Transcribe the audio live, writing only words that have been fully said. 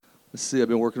let's see, I've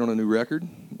been working on a new record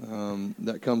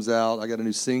that comes out. I got a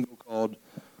new single called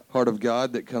Heart of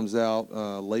God that comes out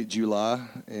late July,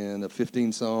 and a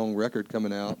 15-song record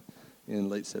coming out in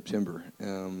late September.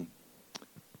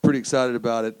 Pretty excited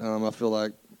about it. I feel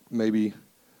like maybe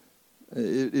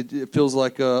it feels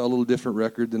like a little different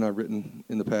record than I've written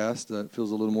in the past. It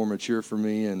feels a little more mature for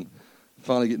me, and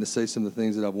finally getting to say some of the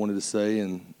things that I've wanted to say,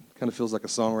 and kind of feels like a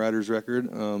songwriter's record.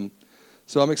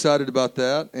 So I'm excited about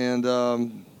that, and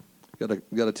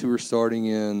got a tour starting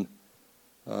in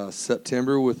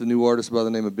September with a new artist by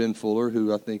the name of Ben Fuller,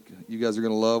 who I think you guys are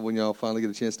going to love when y'all finally get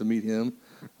a chance to meet him.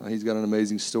 He's got an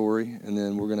amazing story, and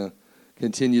then we're going to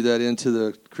continue that into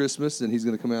the Christmas, and he's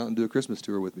going to come out and do a Christmas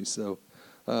tour with me. So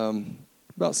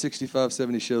about 65,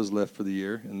 70 shows left for the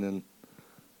year, and then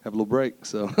have a little break.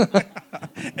 So,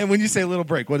 And when you say a little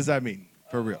break, what does that mean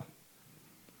for real?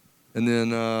 And then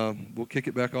we'll kick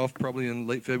it back off probably in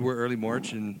late February, early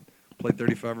March, and play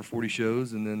 35 or 40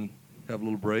 shows, and then have a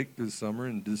little break through the summer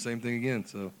and do the same thing again.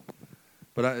 So,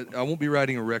 but I won't be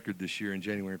writing a record this year in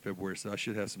January and February, so I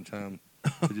should have some time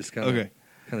to just kind of Okay.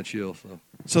 kind of chill.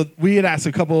 So we had asked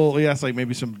like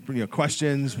maybe some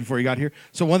questions before you got here.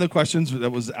 So one of the questions that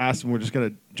was asked, and we're just going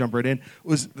to jump right in,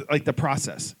 was like the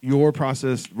process, your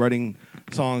process, writing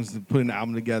songs, putting an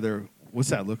album together. What's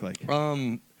that look like?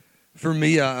 For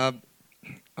me, I'm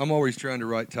always trying to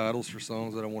write titles for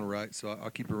songs that I want to write, so I'll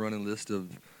keep a running list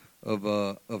of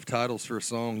titles for a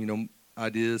song.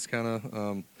 Ideas kind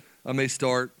of. I may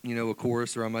start a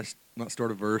chorus, or I might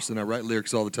start a verse, and I write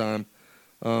lyrics all the time.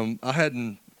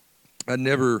 I'd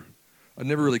never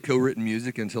really co-written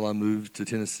music until I moved to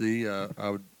Tennessee.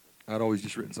 I'd always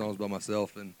just written songs by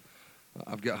myself, and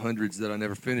I've got hundreds that I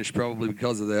never finished, probably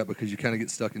because of that, because you kind of get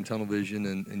stuck in tunnel vision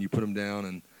and you put them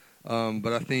down.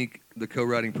 But I think the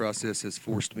co-writing process has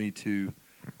forced me to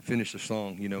finish a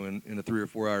song, in a 3 or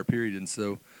 4 hour period. And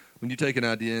so when you take an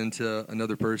idea into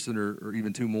another person or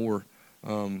even two more,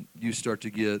 you start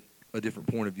to get a different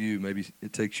point of view. Maybe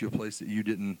it takes you a place that you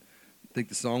didn't think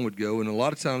the song would go. And a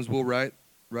lot of times we'll write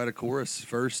a chorus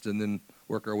first and then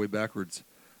work our way backwards.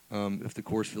 If the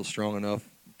chorus feels strong enough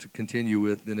to continue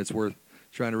with, then it's worth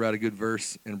trying to write a good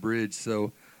verse and bridge.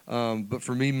 So, but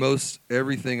for me, most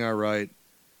everything I write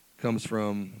comes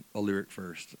from a lyric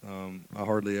first. I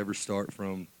hardly ever start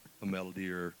from a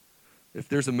melody, or if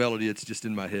there's a melody, it's just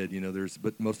in my head.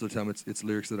 But most of the time it's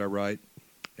lyrics that I write,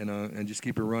 and just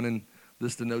keep a running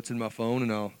list of notes in my phone,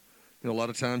 and I'll. A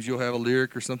lot of times you'll have a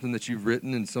lyric or something that you've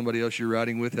written, and somebody else you're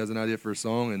writing with has an idea for a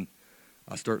song, and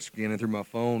I start scanning through my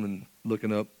phone and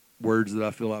looking up words that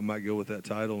I feel like might go with that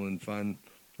title, and find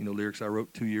lyrics I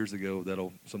wrote 2 years ago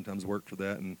that'll sometimes work for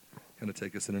that and kind of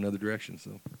take us in another direction.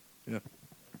 So, yeah.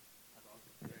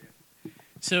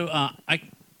 So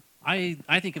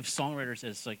I think of songwriters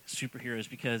as like superheroes,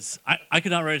 because I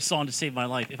could not write a song to save my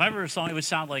life. If I wrote a song, it would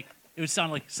sound like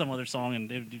some other song,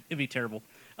 and it'd be terrible.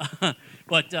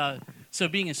 But so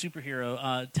being a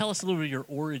superhero, tell us a little bit of your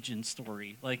origin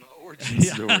story. Like origin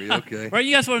story, okay. Right,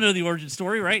 you guys want to know the origin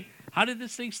story, right? How did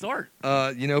this thing start?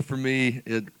 For me,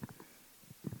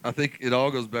 I think it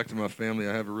all goes back to my family.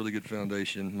 I have a really good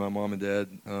foundation. My mom and dad,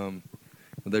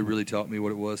 they really taught me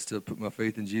what it was to put my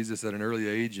faith in Jesus at an early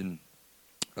age, and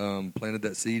planted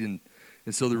that seed, and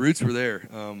so the roots were there.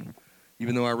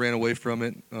 Even though I ran away from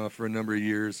it for a number of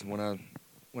years, when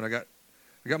I got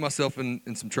myself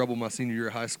in some trouble my senior year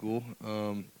of high school,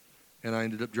 and I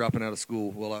ended up dropping out of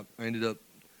school. Well, I ended up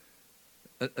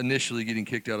initially getting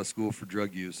kicked out of school for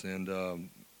drug use, and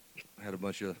I had a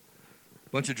bunch of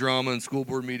drama and school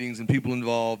board meetings and people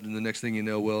involved, and the next thing you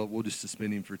know, we'll just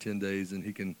suspend him for 10 days and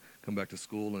he can come back to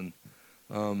school. And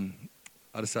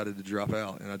I decided to drop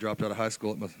out, and I dropped out of high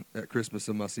school at Christmas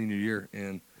of my senior year,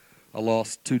 and I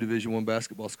lost 2 Division I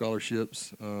basketball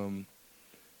scholarships. And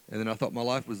then I thought my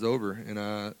life was over, and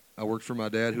I worked for my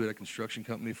dad, who had a construction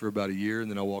company, for about a year, and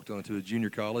then I walked on to a junior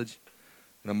college,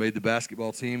 and I made the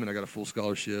basketball team, and I got a full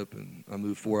scholarship, and I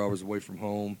moved 4 hours away from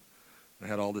home. I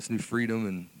had all this new freedom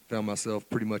and found myself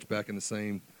pretty much back in the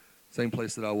same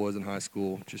place that I was in high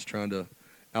school, just trying to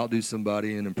outdo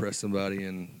somebody and impress somebody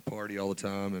and party all the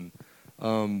time.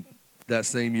 And that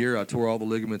same year, I tore all the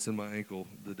ligaments in my ankle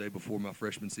the day before my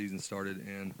freshman season started,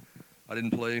 and I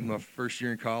didn't play my first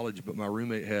year in college, but my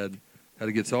roommate had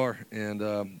a guitar, and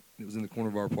it was in the corner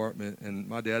of our apartment. And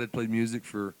my dad had played music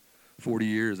for 40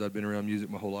 years. I'd been around music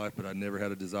my whole life, but I'd never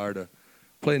had a desire to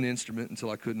play an instrument until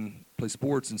I couldn't play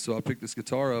sports. And so I picked this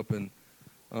guitar up, and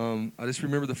I just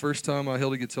remember the first time I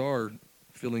held a guitar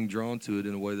feeling drawn to it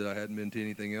in a way that I hadn't been to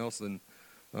anything else, and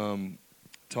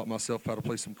taught myself how to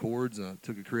play some chords. I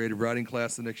took a creative writing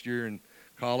class the next year in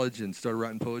college and started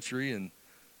writing poetry and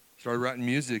started writing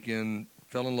music. And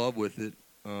fell in love with it,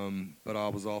 but I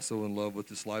was also in love with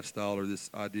this lifestyle or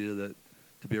this idea that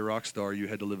to be a rock star you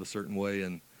had to live a certain way,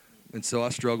 and so I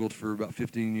struggled for about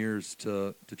 15 years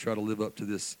to try to live up to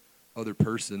this other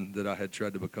person that I had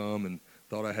tried to become and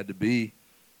thought I had to be.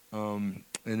 And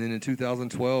then in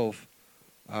 2012,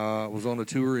 I was on a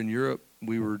tour in Europe.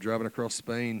 We were driving across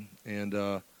Spain, and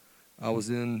I was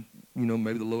in,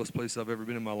 maybe the lowest place I've ever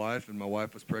been in my life, and my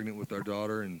wife was pregnant with our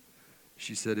daughter, and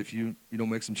she said, if you don't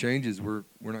make some changes, we're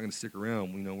not going to stick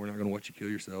around. We're not going to watch you kill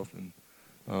yourself. And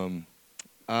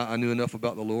I knew enough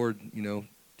about the Lord,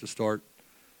 to start,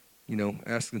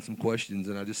 asking some questions.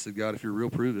 And I just said, God, if you're real,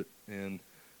 prove it. And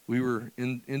we were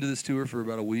into this tour for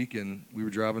about a week, and we were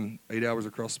driving 8 hours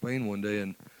across Spain one day,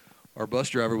 and our bus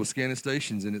driver was scanning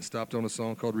stations, and it stopped on a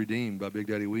song called Redeemed by Big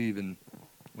Daddy Weave. And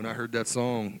when I heard that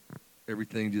song,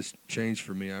 everything just changed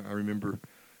for me. I remember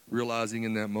realizing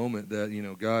in that moment that,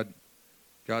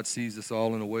 God sees us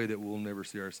all in a way that we'll never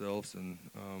see ourselves. And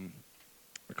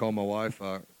I called my wife.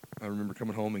 I remember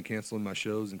coming home and canceling my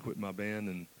shows and quitting my band.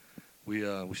 And we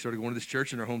started going to this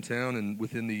church in our hometown. And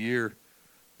within the year,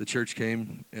 the church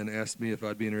came and asked me if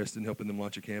I'd be interested in helping them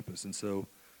launch a campus. And so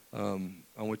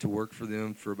I went to work for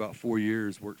them for about 4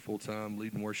 years, worked full-time,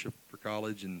 leading worship for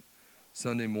college and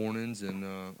Sunday mornings. And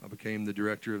I became the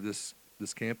director of this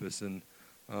campus. And,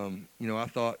 I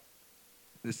thought,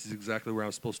 this is exactly where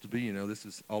I'm supposed to be. This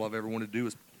is all I've ever wanted to do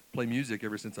is play music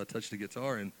ever since I touched the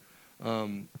guitar. And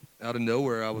out of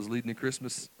nowhere, I was leading a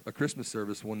Christmas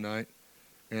service one night,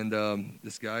 and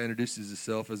this guy introduces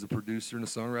himself as a producer and a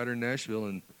songwriter in Nashville,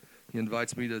 and he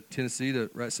invites me to Tennessee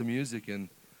to write some music. And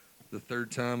the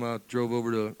third time I drove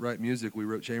over to write music, we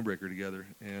wrote Chainbreaker together.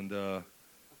 And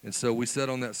so we sat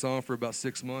on that song for about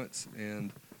 6 months,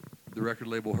 and the record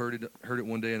label heard it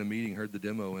one day in a meeting, heard the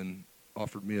demo, and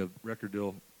offered me a record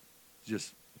deal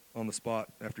just on the spot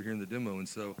after hearing the demo. And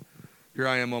so here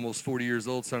I am, almost 40 years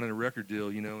old, signing a record deal,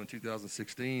 in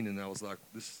 2016, and I was like,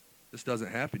 this doesn't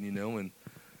happen,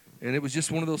 and it was just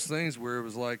one of those things where it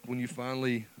was like when you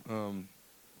finally,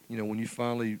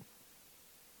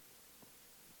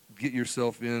 get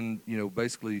yourself in,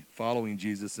 basically following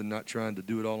Jesus and not trying to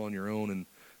do it all on your own and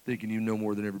thinking you know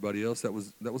more than everybody else. That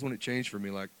was when it changed for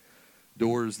me. Like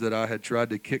doors that I had tried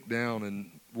to kick down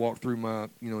and walk through my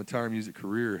entire music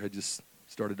career had just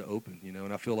started to open,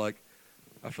 and I feel like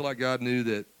God knew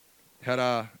that had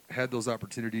I had those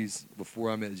opportunities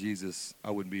before I met Jesus,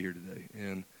 I wouldn't be here today.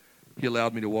 And he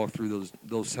allowed me to walk through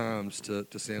those times to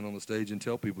stand on the stage and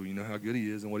tell people, how good he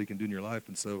is and what he can do in your life.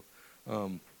 And so,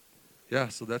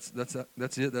 so that's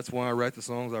it. That's why I write the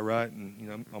songs I write.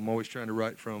 And, I'm always trying to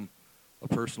write from a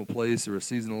personal place or a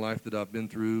season of life that I've been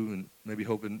through, and maybe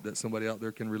hoping that somebody out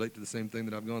there can relate to the same thing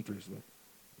that I've gone through. So.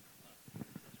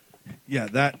 Yeah,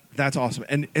 that's awesome.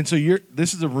 And so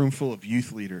this is a room full of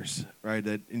youth leaders, right?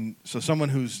 So someone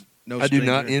who's no I stranger.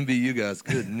 do not envy you guys.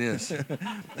 Goodness.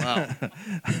 Wow.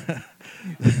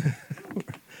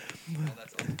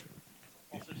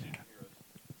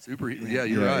 Super. Yeah,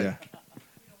 you're right.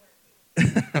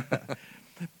 Yeah.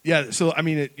 Yeah, so I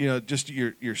mean, just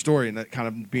your story and that kind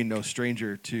of being no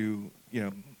stranger to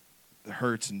the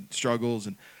hurts and struggles,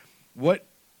 and what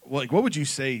would you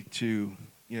say to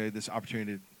this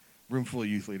opportunity, room full of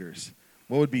youth leaders?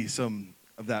 What would be some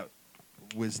of that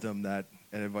wisdom and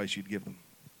advice you'd give them?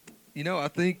 I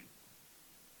think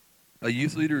a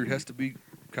youth leader has to be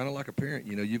kind of like a parent.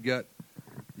 You've got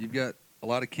a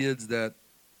lot of kids that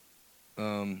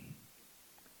are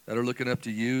looking up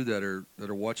to you, that are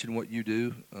watching what you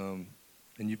do, and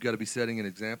you've got to be setting an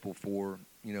example for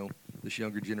this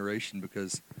younger generation,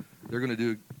 because they're going to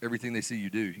do everything they see you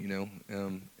do.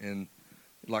 And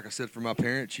like I said, for my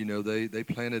parents, they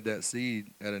planted that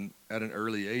seed at an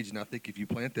early age, and I think if you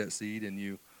plant that seed and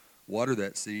you water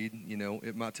that seed,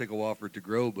 it might take a while for it to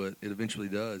grow, but it eventually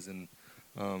does. And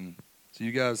so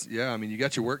you guys, you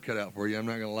got your work cut out for you. I'm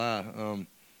not going to lie.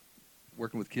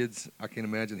 Working with kids, I can't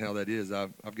imagine how that is.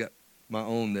 I've got my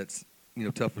own that's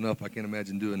tough enough. I can't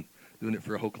imagine doing it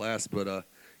for a whole class. But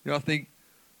I think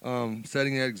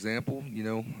setting that example,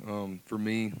 for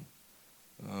me,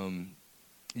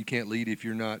 you can't lead if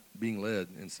you're not being led.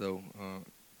 And so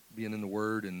being in the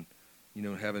Word and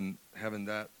having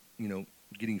that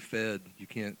getting fed, you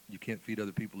can't feed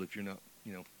other people if you're not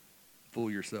full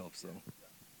yourself. So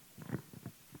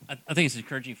I think it's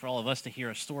encouraging for all of us to hear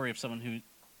a story of someone who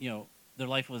their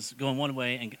life was going one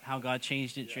way and how God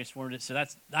changed it, transformed it. So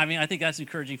I think that's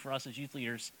encouraging for us as youth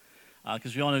leaders,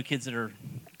 because we all know kids that are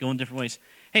going different ways.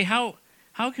 Hey, how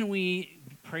can we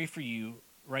pray for you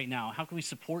right now? How can we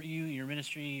support you in your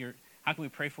ministry? Or how can we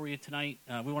pray for you tonight?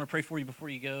 We want to pray for you before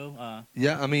you go.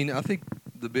 I think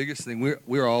the biggest thing,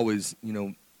 we're always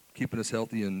keeping us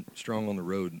healthy and strong on the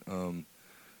road.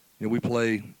 We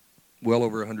play well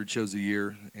over 100 shows a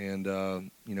year, and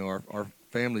our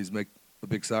families make a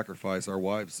big sacrifice, our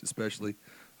wives especially,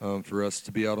 for us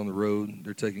to be out on the road.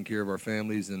 They're taking care of our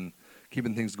families and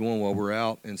keeping things going while we're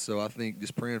out. And so I think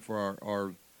just praying for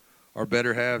our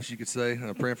better halves, you could say,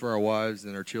 praying for our wives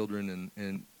and our children,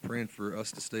 and praying for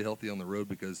us to stay healthy on the road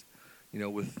because,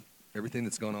 with everything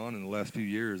that's gone on in the last few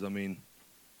years, I mean,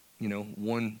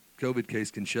 one COVID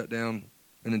case can shut down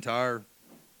an entire,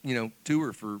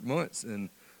 tour for months. And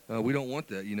we don't want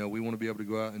that. We want to be able to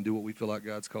go out and do what we feel like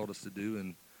God's called us to do.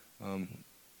 And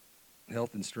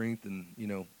health and strength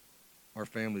and, our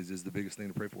families is the biggest thing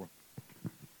to pray for.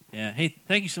 Yeah. Hey,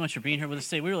 thank you so much for being here with us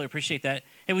today. We really appreciate that.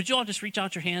 Hey, would you all just reach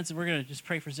out your hands, and we're going to just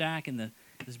pray for Zach and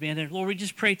this band there. Lord, we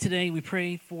just pray today. We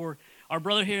pray for our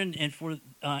brother here and for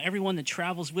everyone that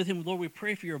travels with him. Lord, we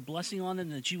pray for your blessing on them,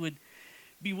 that you would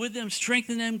be with them,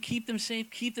 strengthen them, keep them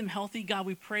safe, keep them healthy. God,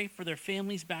 we pray for their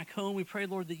families back home. We pray,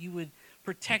 Lord, that you would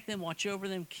protect them, watch over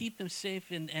them, keep them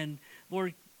safe, and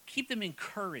Lord, keep them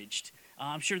encouraged.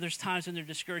 I'm sure there's times when they're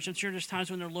discouraged. I'm sure there's times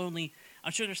when they're lonely.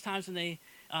 I'm sure there's times when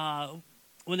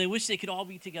they wish they could all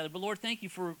be together. But Lord, thank you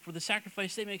for the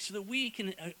sacrifice they make so that we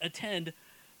can attend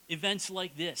events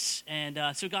like this. And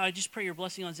so God, I just pray your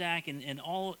blessing on Zach and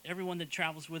everyone that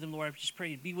travels with him. Lord, I just pray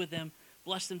you be with them,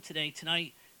 bless them today,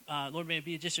 tonight. Lord, may it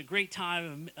be just a great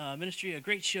time of ministry, a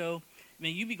great show. May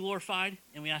you be glorified,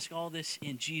 and we ask all this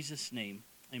in Jesus' name.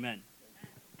 Amen.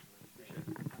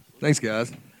 Thanks,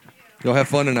 guys. Y'all have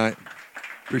fun tonight.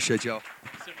 Appreciate y'all.